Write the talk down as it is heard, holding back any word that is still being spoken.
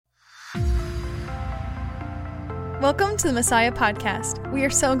Welcome to the Messiah Podcast. We are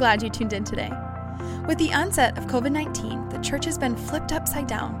so glad you tuned in today. With the onset of COVID-19, the church has been flipped upside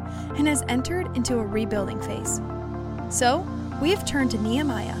down and has entered into a rebuilding phase. So, we have turned to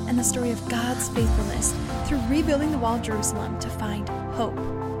Nehemiah and the story of God's faithfulness through rebuilding the wall of Jerusalem to find hope.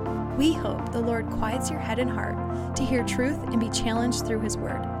 We hope the Lord quiets your head and heart to hear truth and be challenged through His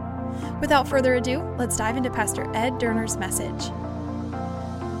Word. Without further ado, let's dive into Pastor Ed Derner's message.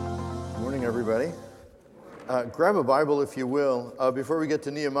 Good morning, everybody. Grab a Bible, if you will. Before we get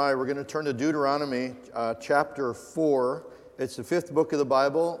to Nehemiah, we're going to turn to Deuteronomy chapter 4. It's the fifth book of the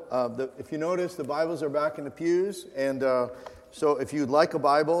Bible. If you notice, the Bibles are back in the pews. And so if you'd like a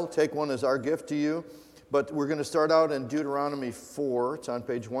Bible, take one as our gift to you. But we're going to start out in Deuteronomy 4. It's on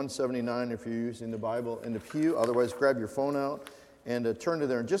page 179 if you're using the Bible in the pew. Otherwise, grab your phone out and turn to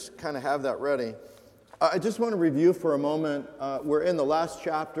there and just kind of have that ready. I just want to review for a moment. We're in the last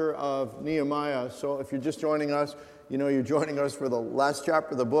chapter of Nehemiah, so if you're just joining us, you know you're joining us for the last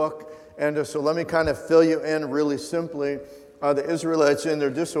chapter of the book. And so let me kind of fill you in really simply. The Israelites, in their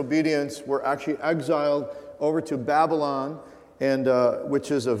disobedience, were actually exiled over to Babylon, and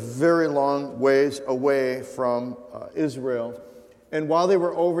which is a very long ways away from Israel. And while they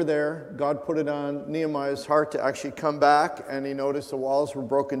were over there, God put it on Nehemiah's heart to actually come back, and he noticed the walls were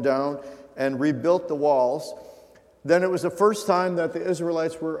broken down and rebuilt the walls. Then it was the first time that the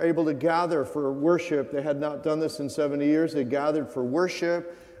Israelites were able to gather for worship. They had not done this in 70 years. They gathered for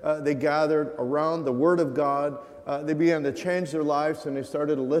worship. They gathered around the Word of God. They began to change their lives, and they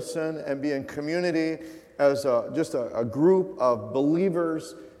started to listen and be in community as just a group of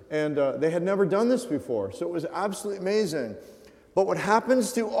believers. And they had never done this before, so it was absolutely amazing. But what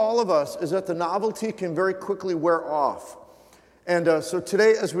happens to all of us is that the novelty can very quickly wear off. And so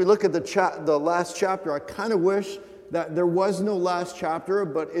today, as we look at the last chapter, I kind of wish that there was no last chapter,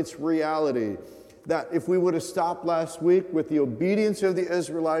 but it's reality. That if we would have stopped last week with the obedience of the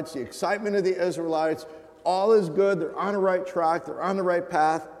Israelites, the excitement of the Israelites, all is good, they're on the right track, they're on the right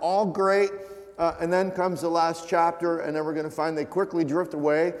path, all great. And then comes the last chapter, and then we're going to find they quickly drift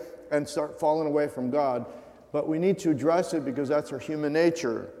away and start falling away from God. But we need to address it because that's our human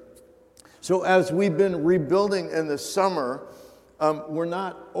nature. So as we've been rebuilding in the summer, we're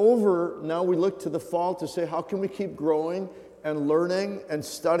not over. Now we look to the fall to say, how can we keep growing and learning and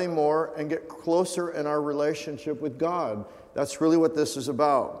studying more and get closer in our relationship with God? That's really what this is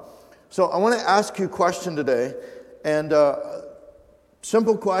about. So I want to ask you a question today, and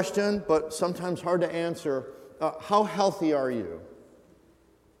simple question, but sometimes hard to answer. How healthy are you?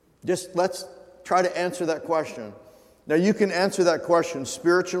 Just let's try to answer that question. Now you can answer that question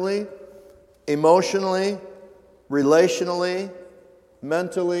spiritually, emotionally, relationally,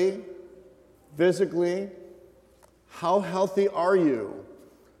 mentally, physically. How healthy are you?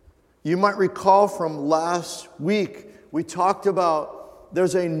 You might recall from last week, we talked about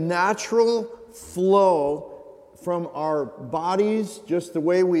there's a natural flow from our bodies, just the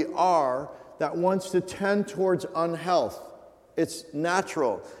way we are, that wants to tend towards unhealth. It's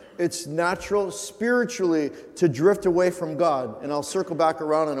natural. It's natural spiritually to drift away from God. And I'll circle back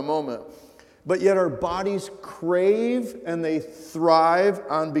around in a moment. But yet our bodies crave and they thrive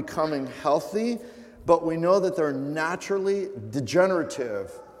on becoming healthy, but we know that they're naturally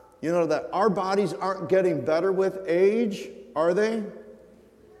degenerative. You know that our bodies aren't getting better with age, are they?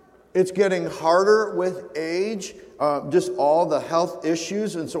 It's getting harder with age, just all the health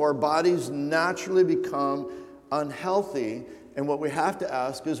issues, and so our bodies naturally become unhealthy. And what we have to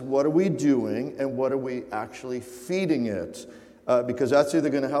ask is, what are we doing and what are we actually feeding it? Because that's either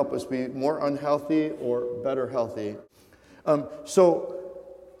going to help us be more unhealthy or better healthy. So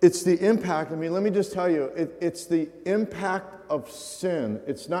it's the impact. I mean, let me just tell you, it's the impact of sin.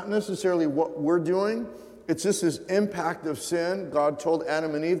 It's not necessarily what we're doing. It's just this impact of sin. God told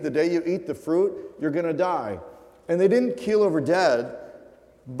Adam and Eve, the day you eat the fruit, you're going to die. And they didn't keel over dead.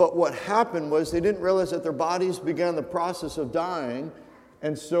 But what happened was they didn't realize that their bodies began the process of dying.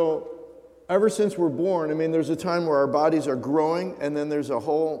 And so ever since we're born, I mean, there's a time where our bodies are growing, and then there's a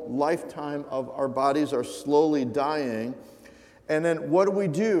whole lifetime of our bodies are slowly dying. And then what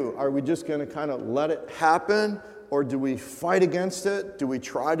do? Are we just going to kind of let it happen, or do we fight against it? Do we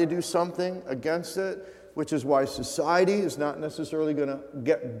try to do something against it? Which is why society is not necessarily going to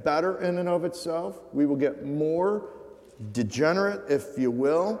get better in and of itself. We will get more degenerate, if you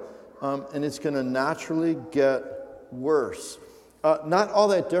will, and it's going to naturally get worse. Not all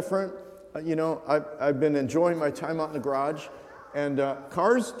that different. You know, I've been enjoying my time out in the garage, and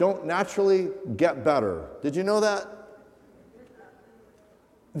cars don't naturally get better. Did you know that?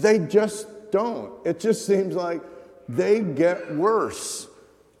 They just don't. It just seems like they get worse.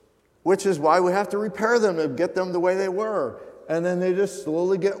 which is why we have to repair them to get them the way they were. And then they just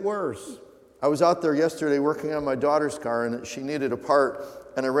slowly get worse. I was out there yesterday working on my daughter's car, and she needed a part,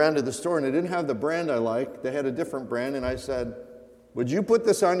 and I ran to the store, and they didn't have the brand I like. They had a different brand, and I said, "Would you put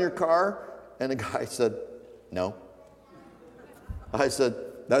this on your car?" And the guy said, "No." I said,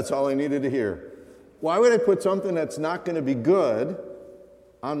 "That's all I needed to hear. Why would I put something that's not going to be good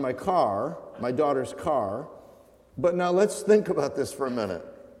on my car, my daughter's car?" But now let's think about this for a minute.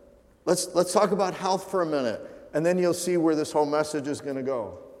 Let's talk about health for a minute, and then you'll see where this whole message is going to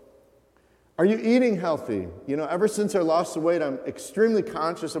go. Are you eating healthy? You know, ever since I lost the weight, I'm extremely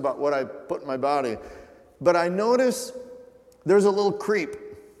conscious about what I put in my body. But I notice there's a little creep.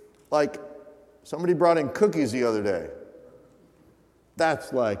 Like, somebody brought in cookies the other day.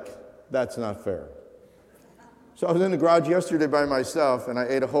 That's not fair. So I was in the garage yesterday by myself, and I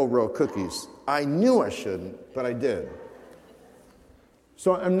ate a whole row of cookies. I knew I shouldn't, but I did.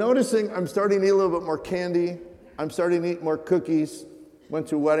 So I'm noticing I'm starting to eat a little bit more candy. I'm starting to eat more cookies. Went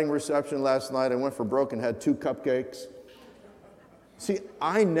to a wedding reception last night. I went for broke and had 2 cupcakes. See,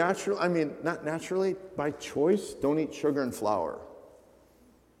 not naturally, by choice, don't eat sugar and flour.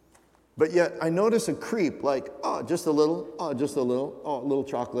 But yet I notice a creep, like, just a little, a little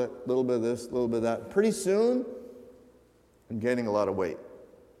chocolate, a little bit of this, a little bit of that. Pretty soon, I'm gaining a lot of weight.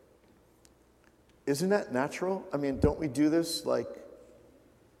 Isn't that natural? I mean, don't we do this? Like,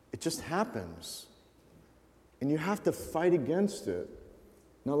 it just happens. And you have to fight against it.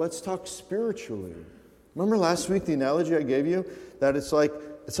 Now let's talk spiritually. Remember last week the analogy I gave you? That it's like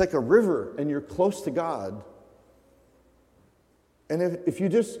a river and you're close to God. And if you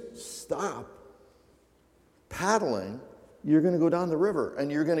just stop paddling, you're going to go down the river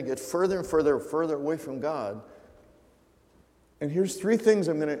and you're going to get further and further away from God. And here's 3 things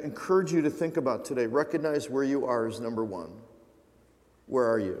I'm going to encourage you to think about today. Recognize where you are is number 1. Where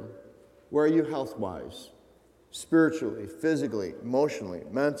are you? Where are you health-wise? Spiritually, physically, emotionally,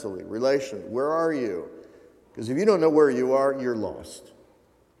 mentally, relationally. Where are you? Because if you don't know where you are, you're lost.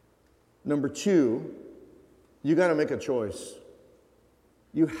 Number 2, you got to make a choice.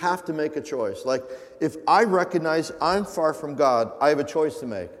 You have to make a choice. Like, if I recognize I'm far from God, I have a choice to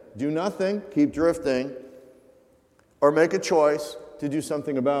make. Do nothing, keep drifting, or make a choice to do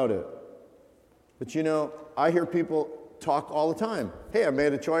something about it. But you know, I hear people talk all the time. Hey, I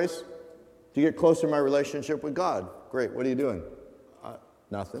made a choice to get closer to my relationship with God. Great, what are you doing?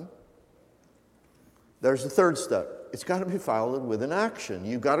 Nothing. There's the 3rd step. It's got to be followed with an action.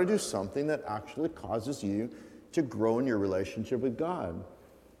 You've got to do something that actually causes you to grow in your relationship with God.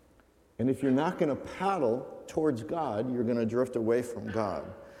 And if you're not going to paddle towards God, you're going to drift away from God.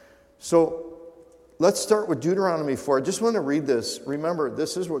 So let's start with Deuteronomy 4. I just want to read this. Remember,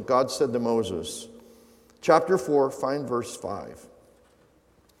 this is what God said to Moses. Chapter 4, find verse 5.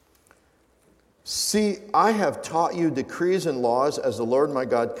 "See, I have taught you decrees and laws as the Lord my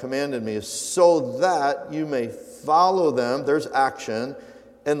God commanded me, so that you may follow them," there's action,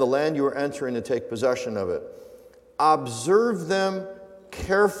 "in the land you are entering to take possession of it. Observe them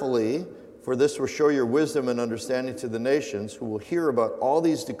carefully, for this will show your wisdom and understanding to the nations, who will hear about all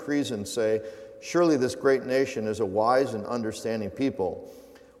these decrees and say, 'Surely this great nation is a wise and understanding people.'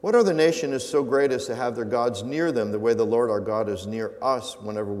 What other nation is so great as to have their gods near them the way the Lord our God is near us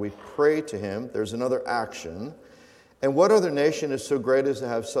whenever we pray to him?" There's another action. "And what other nation is so great as to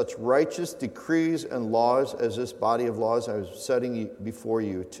have such righteous decrees and laws as this body of laws I was setting before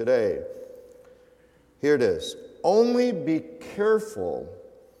you today?" Here it is. "Only be careful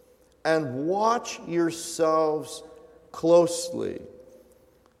and watch yourselves closely,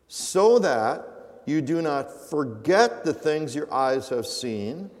 so that you do not forget the things your eyes have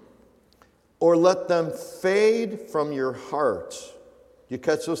seen, or let them fade from your heart." You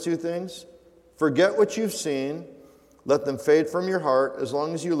catch those 2 things? Forget what you've seen, let them fade from your heart as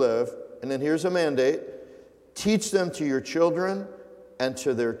long as you live. And then here's a mandate: teach them to your children and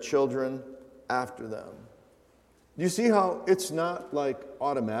to their children after them. Do you see how it's not like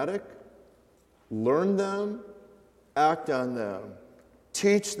automatic? Learn them, act on them,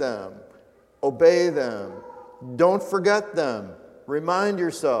 teach them, obey them. Don't forget them. Remind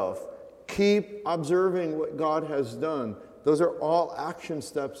yourself. Keep observing what God has done. Those are all action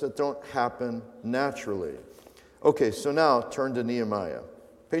steps that don't happen naturally. Okay, so now turn to Nehemiah.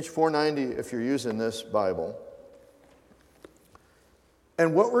 Page 490 if you're using this Bible.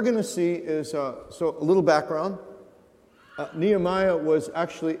 And what we're going to see is, so a little background. Nehemiah was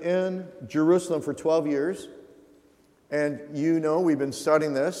actually in Jerusalem for 12 years. And you know, we've been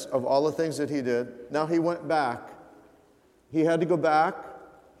studying this, of all the things that he did. Now he went back. He had to go back.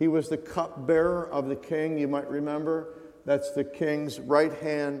 He was the cupbearer of the king, you might remember. That's the king's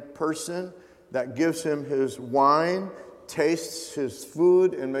right-hand person that gives him his wine, tastes his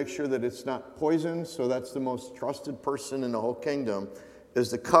food, and makes sure that it's not poisoned. So that's the most trusted person in the whole kingdom,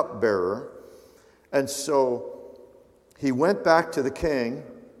 is the cupbearer. And so he went back to the king,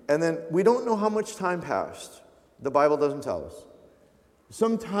 and then we don't know how much time passed. The Bible doesn't tell us.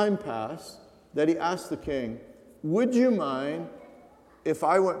 Some time passed that he asked the king, would you mind if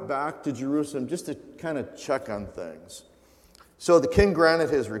I went back to Jerusalem just to kind of check on things? So the king granted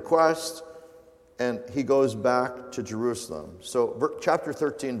his request, and he goes back to Jerusalem. So chapter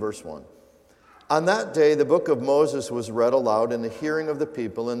 13, verse 1. On that day, the book of Moses was read aloud in the hearing of the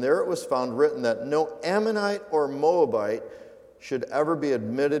people, and there it was found written that no Ammonite or Moabite should ever be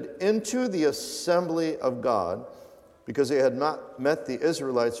admitted into the assembly of God, because they had not met the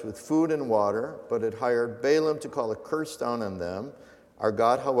Israelites with food and water, but had hired Balaam to call a curse down on them. Our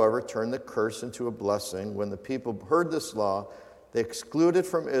God, however, turned the curse into a blessing. When the people heard this law, they excluded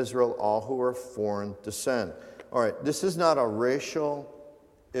from Israel all who were of foreign descent. All right, this is not a racial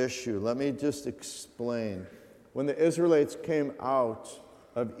issue. Let me just explain. When the Israelites came out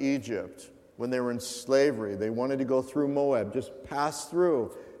of Egypt, when they were in slavery, they wanted to go through Moab, just pass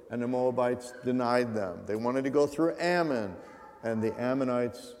through, and the Moabites denied them. They wanted to go through Ammon, and the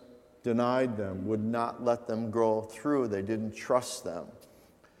Ammonites denied them, would not let them go through. They didn't trust them.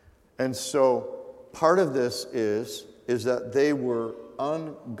 And so part of this is that they were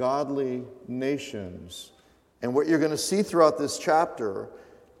ungodly nations. And what you're going to see throughout this chapter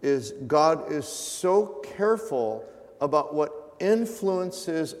is God is so careful about what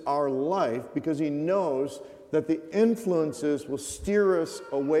influences our life, because he knows that the influences will steer us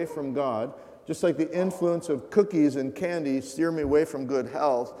away from God, just like the influence of cookies and candy steer me away from good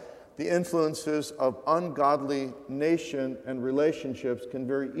health. The influences of ungodly nation and relationships can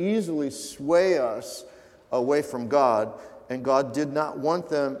very easily sway us away from God, and God did not want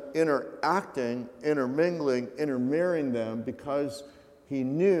them interacting, intermingling, intermarrying them, because he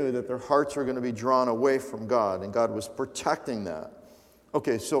knew that their hearts were going to be drawn away from God, and God was protecting that.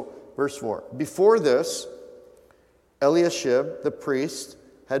 Okay, so verse 4. Before this, Eliashib, the priest,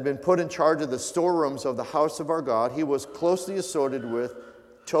 had been put in charge of the storerooms of the house of our God. He was closely associated with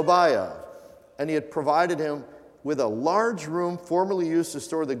Tobiah, and he had provided him with a large room formerly used to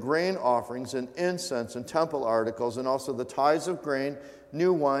store the grain offerings and incense and temple articles, and also the tithes of grain,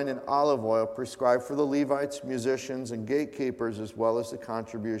 new wine, and olive oil prescribed for the Levites, musicians, and gatekeepers, as well as the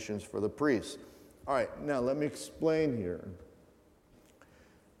contributions for the priests. All right, now let me explain here.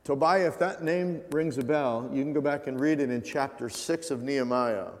 Tobiah, if that name rings a bell, you can go back and read it in chapter 6 of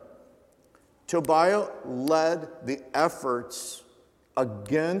Nehemiah. Tobiah led the efforts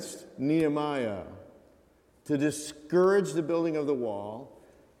against Nehemiah to discourage the building of the wall.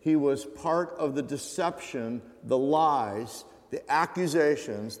 He was part of the deception, the lies, the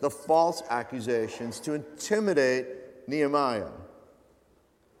accusations, the false accusations to intimidate Nehemiah.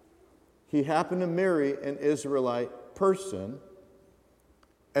 He happened to marry an Israelite person,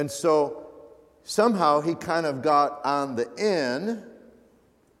 and so somehow he kind of got on the in,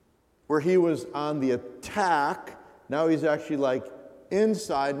 where he was on the attack. Now he's actually like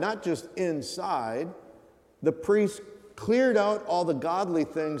inside, not just inside. The priest cleared out all the godly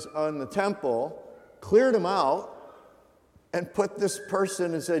things on the temple, cleared them out, and put this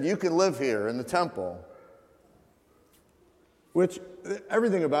person and said, you can live here in the temple. Which,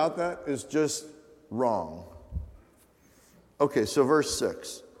 everything about that is just wrong. Okay, so verse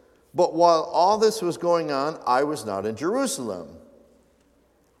 6. But while all this was going on, I was not in Jerusalem.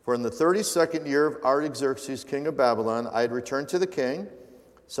 For in the 32nd year of Artaxerxes, king of Babylon, I had returned to the king.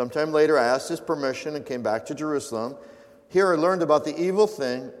 Sometime later, I asked his permission and came back to Jerusalem. Here I learned about the evil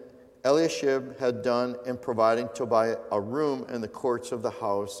thing Eliashib had done in providing Tobiah a room in the courts of the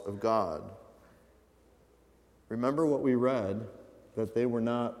house of God. Remember what we read, that they were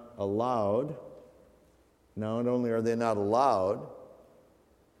not allowed. Not only are they not allowed,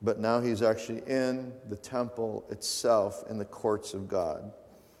 but now he's actually in the temple itself, in the courts of God.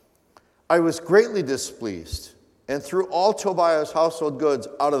 I was greatly displeased, and threw all Tobiah's household goods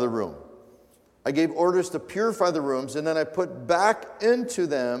out of the room. I gave orders to purify the rooms, and then I put back into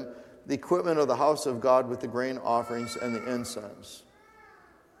them the equipment of the house of God with the grain offerings and the incense.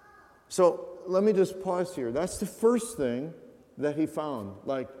 So let me just pause here. That's the first thing that he found.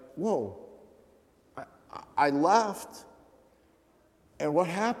 Like, whoa, I left, and what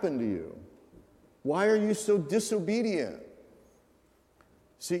happened to you? Why are you so disobedient?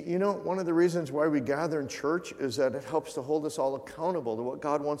 See, you know, one of the reasons why we gather in church is that it helps to hold us all accountable to what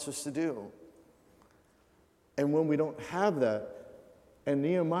God wants us to do. And when we don't have that, And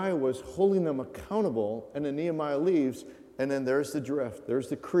Nehemiah was holding them accountable, and then Nehemiah leaves, and then there's the drift, there's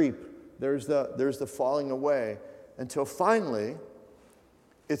the creep, there's the falling away, until finally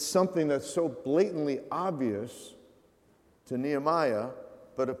it's something that's so blatantly obvious to Nehemiah,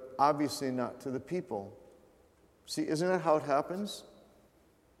 but obviously not to the people. See, isn't that how it happens?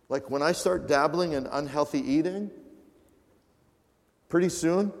 Like when I start dabbling in unhealthy eating, pretty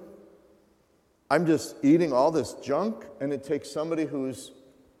soon I'm just eating all this junk, and it takes somebody who's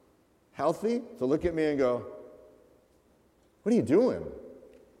healthy to look at me and go, "What are you doing?"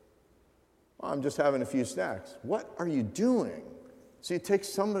 "Well, I'm just having a few snacks." "What are you doing?" See, it takes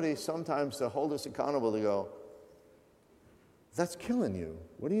somebody sometimes to hold us accountable to go, "That's killing you.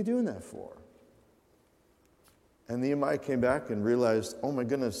 What are you doing that for?" And Nehemiah came back and realized, oh my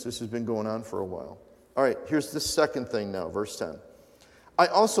goodness, this has been going on for a while. All right, here's the second thing now, verse 10. "I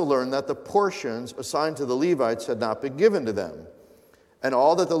also learned that the portions assigned to the Levites had not been given to them, and that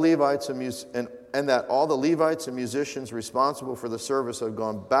all the Levites and musicians responsible for the service had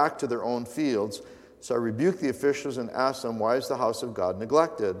gone back to their own fields. So I rebuked the officials and asked them, 'Why is the house of God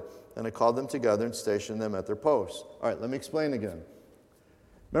neglected?' And I called them together and stationed them at their posts." All right, let me explain again.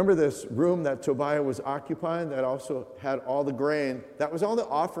 Remember this room that Tobiah was occupying that also had all the grain? That was all the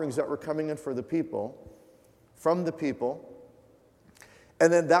offerings that were coming in for the people, from the people.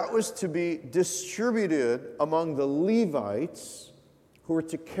 And then that was to be distributed among the Levites who were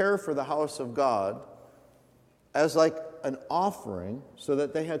to care for the house of God as like an offering so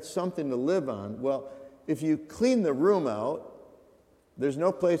that they had something to live on. Well, if you clean the room out, there's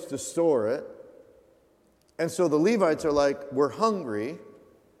no place to store it. And so the Levites are like, "We're hungry.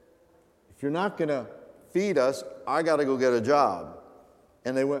 If you're not going to feed us, I got to go get a job."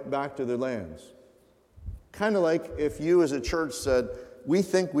 And they went back to their lands. Kind of like if you as a church said, "We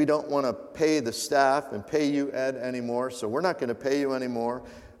think we don't want to pay the staff and pay you, Ed, anymore, so we're not going to pay you anymore."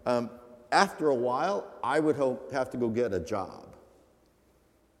 After a while, I would have to go get a job.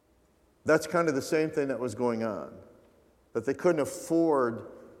 That's kind of the same thing that was going on. But they couldn't afford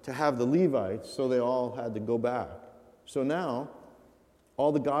to have the Levites, so they all had to go back. So now,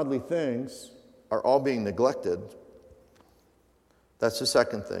 all the godly things are all being neglected. That's the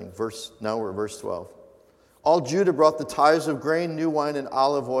second thing. Now we're at verse 12. "All Judah brought the tithes of grain, new wine, and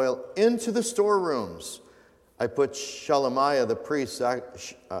olive oil into the storerooms. I put Shelemiah the priest,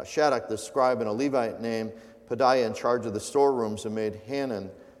 Shadrach the scribe, and a Levite named Pedaiah in charge of the storerooms, and made Hanan,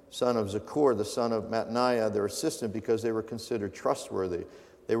 son of Zakur, the son of Mattaniah, their assistant, because they were considered trustworthy.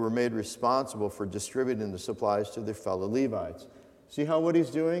 They were made responsible for distributing the supplies to their fellow Levites." See how what he's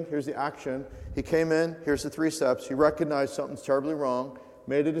doing? Here's the action. He came in, here's the 3 steps. He recognized something's terribly wrong,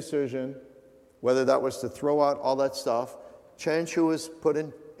 made a decision, whether that was to throw out all that stuff, change who was put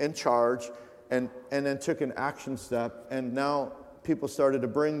in charge, and then took an action step. And now people started to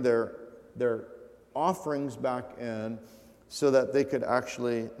bring their offerings back in so that they could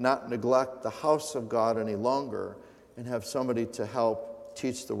actually not neglect the house of God any longer and have somebody to help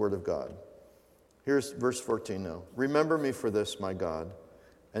teach the Word of God. Here's verse 14 now. "Remember me for this, my God,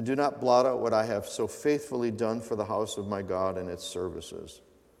 and do not blot out what I have so faithfully done for the house of my God and its services."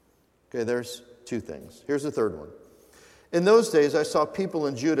 Okay, there's 2 things. Here's the third one. "In those days I saw people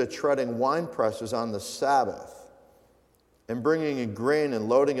in Judah treading wine presses on the Sabbath and bringing in grain and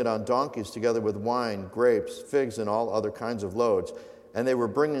loading it on donkeys together with wine, grapes, figs, and all other kinds of loads. And they were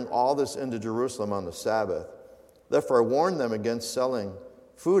bringing all this into Jerusalem on the Sabbath. Therefore I warned them against selling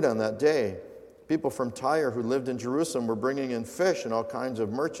food on that day. People from Tyre who lived in Jerusalem were bringing in fish and all kinds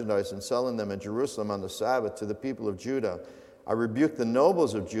of merchandise and selling them in Jerusalem on the Sabbath to the people of Judah. I rebuked the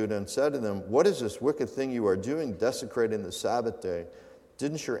nobles of Judah and said to them, 'What is this wicked thing you are doing, desecrating the Sabbath day?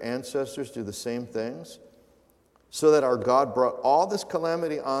 Didn't your ancestors do the same things? So that our God brought all this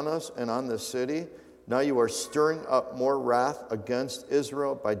calamity on us and on this city. Now you are stirring up more wrath against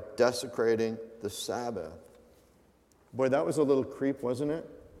Israel by desecrating the Sabbath.'" Boy, that was a little creep, wasn't it?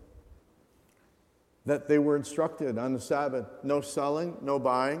 That they were instructed on the Sabbath, no selling, no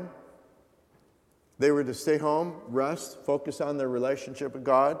buying. They were to stay home, rest, focus on their relationship with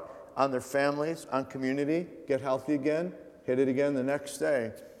God, on their families, on community, get healthy again, hit it again the next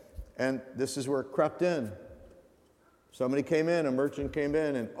day. And this is where it crept in. Somebody came in, a merchant came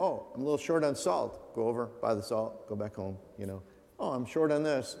in, and, "Oh, I'm a little short on salt." Go over, buy the salt, go back home, "Oh, I'm short on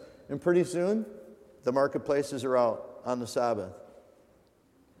this." And pretty soon, the marketplaces are out on the Sabbath.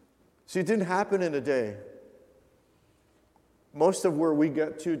 See, it didn't happen in a day. Most of where we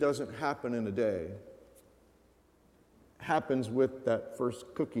get to doesn't happen in a day. It happens with that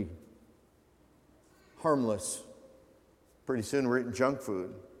first cookie. Harmless. Pretty soon we're eating junk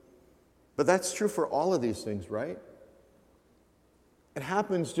food. But that's true for all of these things, right? It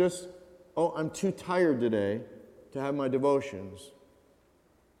happens just, I'm too tired today to have my devotions.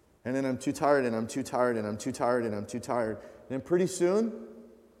 And then I'm too tired, and I'm too tired, and I'm too tired, and I'm too tired. And then pretty soon,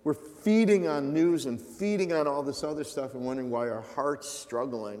 we're feeding on news and feeding on all this other stuff and wondering why our heart's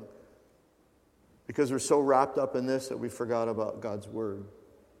struggling. Because we're so wrapped up in this that we forgot about God's Word.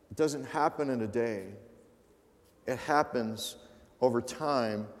 It doesn't happen in a day. It happens over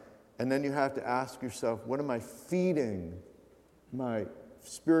time. And then you have to ask yourself, what am I feeding my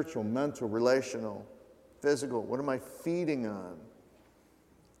spiritual, mental, relational, physical? What am I feeding on?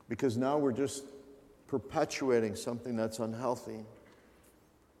 Because now we're just perpetuating something that's unhealthy.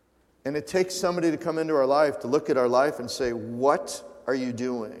 And it takes somebody to come into our life, to look at our life and say, what are you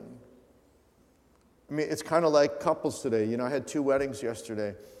doing? I mean, it's kind of like couples today. You know, I had 2 weddings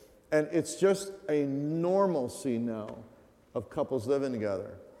yesterday. And it's just a normalcy now of couples living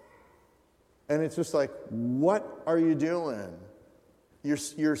together. And it's just like, what are you doing?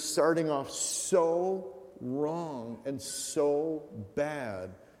 You're starting off so wrong and so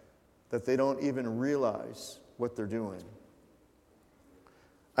bad that they don't even realize what they're doing.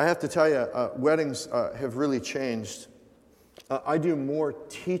 I have to tell you, weddings have really changed. I do more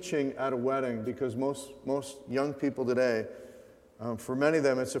teaching at a wedding because most young people today, for many of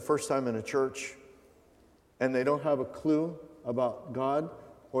them, it's the first time in a church, and they don't have a clue about God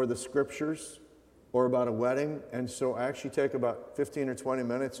or the Scriptures or about a wedding. And so I actually take about 15 or 20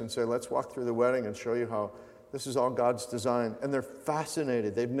 minutes and say, let's walk through the wedding and show you how this is all God's design. And they're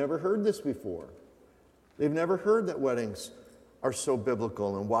fascinated. They've never heard this before. They've never heard that weddings are so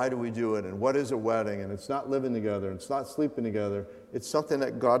biblical, and why do we do it, and what is a wedding, and it's not living together, and it's not sleeping together. It's something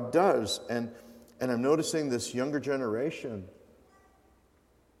that God does. And I'm noticing this younger generation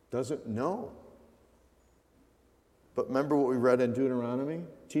doesn't know. But remember what we read in Deuteronomy?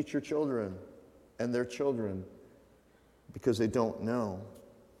 Teach your children and their children, because they don't know.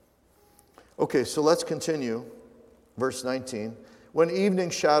 Okay, so let's continue. Verse 19. When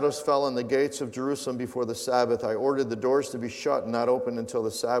evening shadows fell on the gates of Jerusalem before the Sabbath, I ordered the doors to be shut and not opened until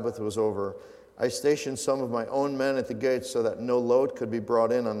the Sabbath was over. I stationed some of my own men at the gates so that no load could be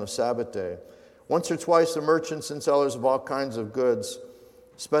brought in on the Sabbath day. Once or twice the merchants and sellers of all kinds of goods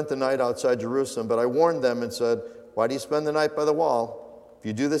spent the night outside Jerusalem, but I warned them and said, why do you spend the night by the wall? If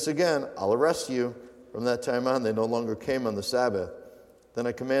you do this again, I'll arrest you. From that time on, they no longer came on the Sabbath. Then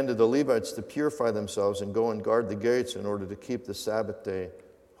I commanded the Levites to purify themselves and go and guard the gates in order to keep the Sabbath day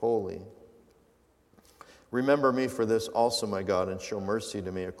holy. Remember me for this also, my God, and show mercy to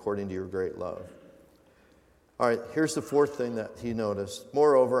me according to your great love. All right, here's the 4th thing that he noticed.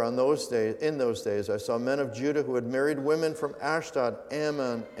 Moreover, in those days, I saw men of Judah who had married women from Ashdod,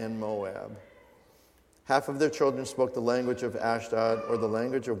 Ammon, and Moab. Half of their children spoke the language of Ashdod or the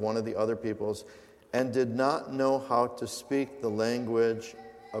language of one of the other peoples, and did not know how to speak the language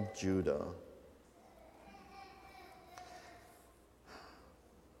of Judah.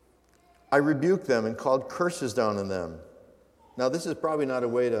 I rebuked them and called curses down on them. Now, this is probably not a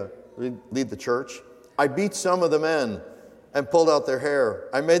way to lead the church. I beat some of the men and pulled out their hair.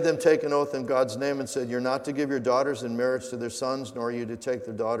 I made them take an oath in God's name and said, you're not to give your daughters in marriage to their sons, nor are you to take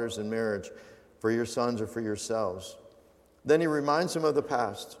their daughters in marriage for your sons or for yourselves. Then he reminds them of the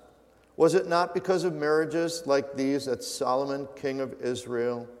past. Was it not because of marriages like these that Solomon, king of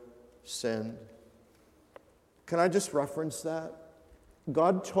Israel, sinned? Can I just reference that?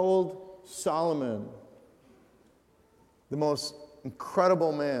 God told Solomon, the most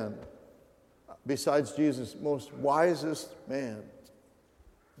incredible man, besides Jesus, most wisest man,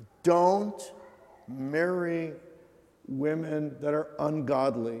 don't marry women that are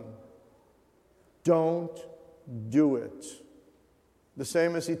ungodly. Don't do it. The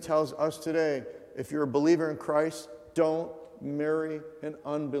same as he tells us today, if you're a believer in Christ, don't marry an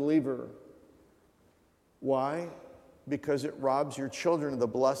unbeliever. Why? Because it robs your children of the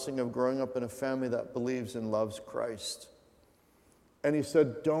blessing of growing up in a family that believes and loves Christ. And he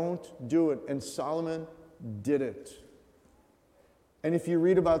said, don't do it. And Solomon did it. And if you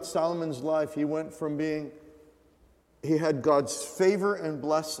read about Solomon's life, he went from he had God's favor and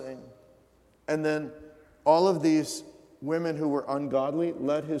blessing, and then all of these women who were ungodly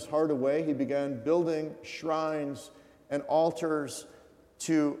led his heart away. He began building shrines and altars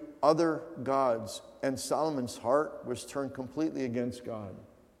to other gods, and Solomon's heart was turned completely against God.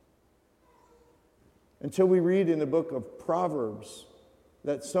 Until we read in the book of Proverbs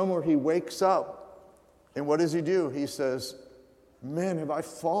that somewhere he wakes up, and what does he do? He says, man, have I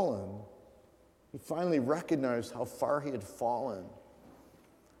fallen? He finally recognized how far he had fallen.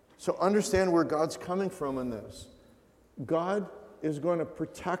 So understand where God's coming from in this. God is going to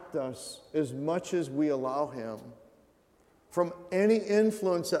protect us as much as we allow him. from any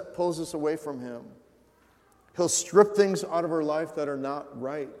influence that pulls us away from Him. He'll strip things out of our life that are not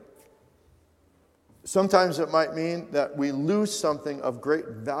right. Sometimes it might mean that we lose something of great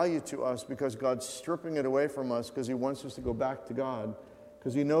value to us because God's stripping it away from us because He wants us to go back to God.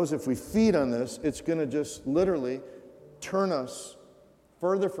 Because He knows if we feed on this, it's going to just literally turn us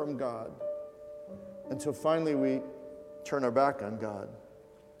further from God until finally we turn our back on God.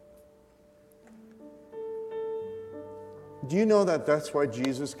 Do you know that that's why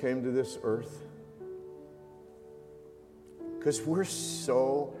Jesus came to this earth? Because we're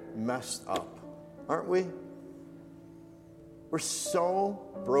so messed up, aren't we? We're so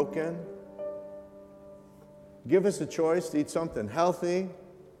broken. Give us a choice to eat something healthy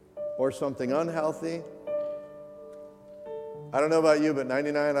or something unhealthy. I don't know about you, but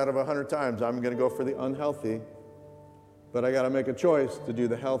 99 out of 100 times I'm going to go for the unhealthy. But I got to make a choice to do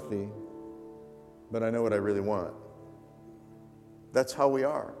the healthy. But I know what I really want. That's how we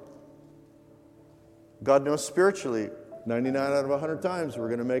are. God knows spiritually, 99 out of 100 times we're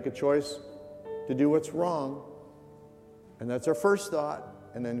going to make a choice to do what's wrong. And that's our first thought.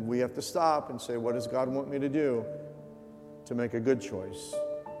 And then we have to stop and say, what does God want me to do to make a good choice?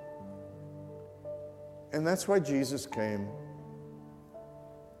 And that's why Jesus came.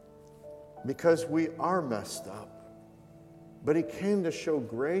 Because we are messed up. But He came to show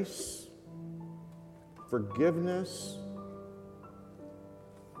grace, forgiveness.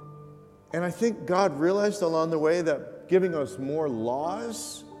 And I think God realized along the way that giving us more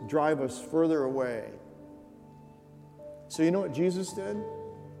laws drive us further away. So you know what Jesus did?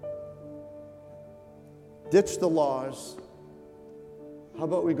 Ditch the laws. How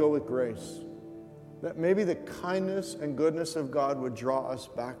about we go with grace? That maybe the kindness and goodness of God would draw us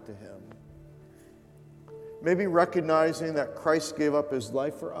back to Him. Maybe recognizing that Christ gave up His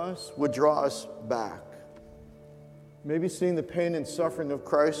life for us would draw us back. Maybe seeing the pain and suffering of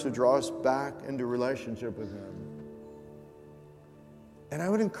Christ would draw us back into relationship with Him. And I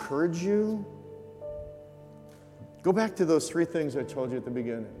would encourage you, go back to those three things I told you at the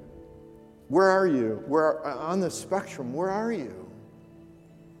beginning. Where are you? On the spectrum, where are you?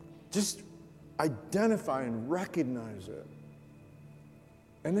 Just identify and recognize it.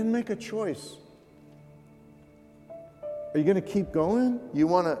 And then make a choice. Are you going to keep going? You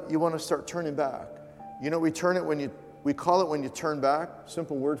want to start turning back. You know, we call it when you turn back,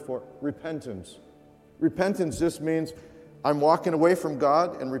 simple word for it, repentance. Repentance just means I'm walking away from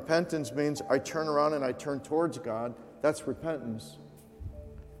God, and repentance means I turn around and I turn towards God. That's repentance.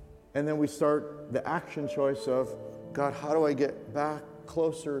 And then we start the action choice of, God, how do I get back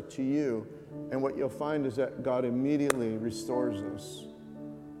closer to You? And what you'll find is that God immediately restores us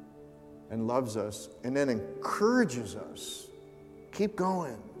and loves us and then encourages us. Keep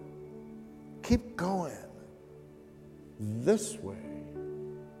going. Keep going this way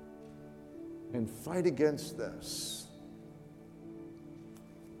and fight against this.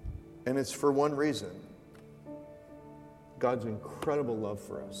 And it's for one reason. God's incredible love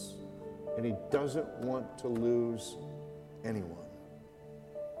for us. And He doesn't want to lose anyone.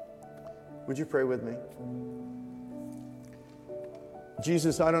 Would you pray with me?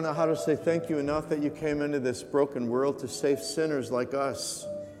 Jesus, I don't know how to say thank You enough that You came into this broken world to save sinners like us.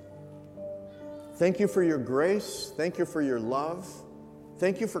 Thank You for Your grace. Thank You for Your love.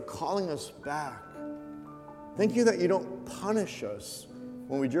 Thank You for calling us back. Thank You that You don't punish us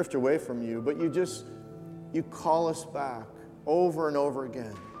when we drift away from You, but You call us back over and over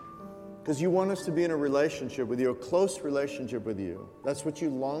again. Because You want us to be in a relationship with You, a close relationship with You. That's what You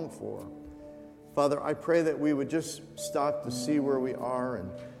long for. Father, I pray that we would just stop to see where we are and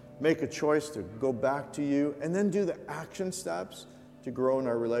make a choice to go back to You and then do the action steps to grow in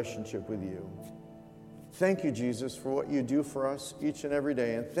our relationship with You. Thank You, Jesus, for what You do for us each and every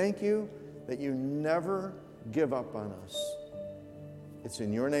day. And thank You that You never give up on us. It's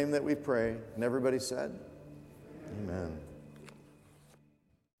in Your name that we pray. And everybody said, Amen.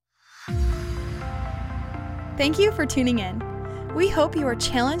 Thank you for tuning in. We hope you are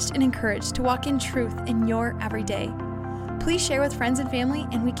challenged and encouraged to walk in truth in your everyday. Please share with friends and family,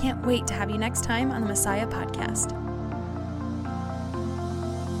 and we can't wait to have you next time on the Messiah Podcast.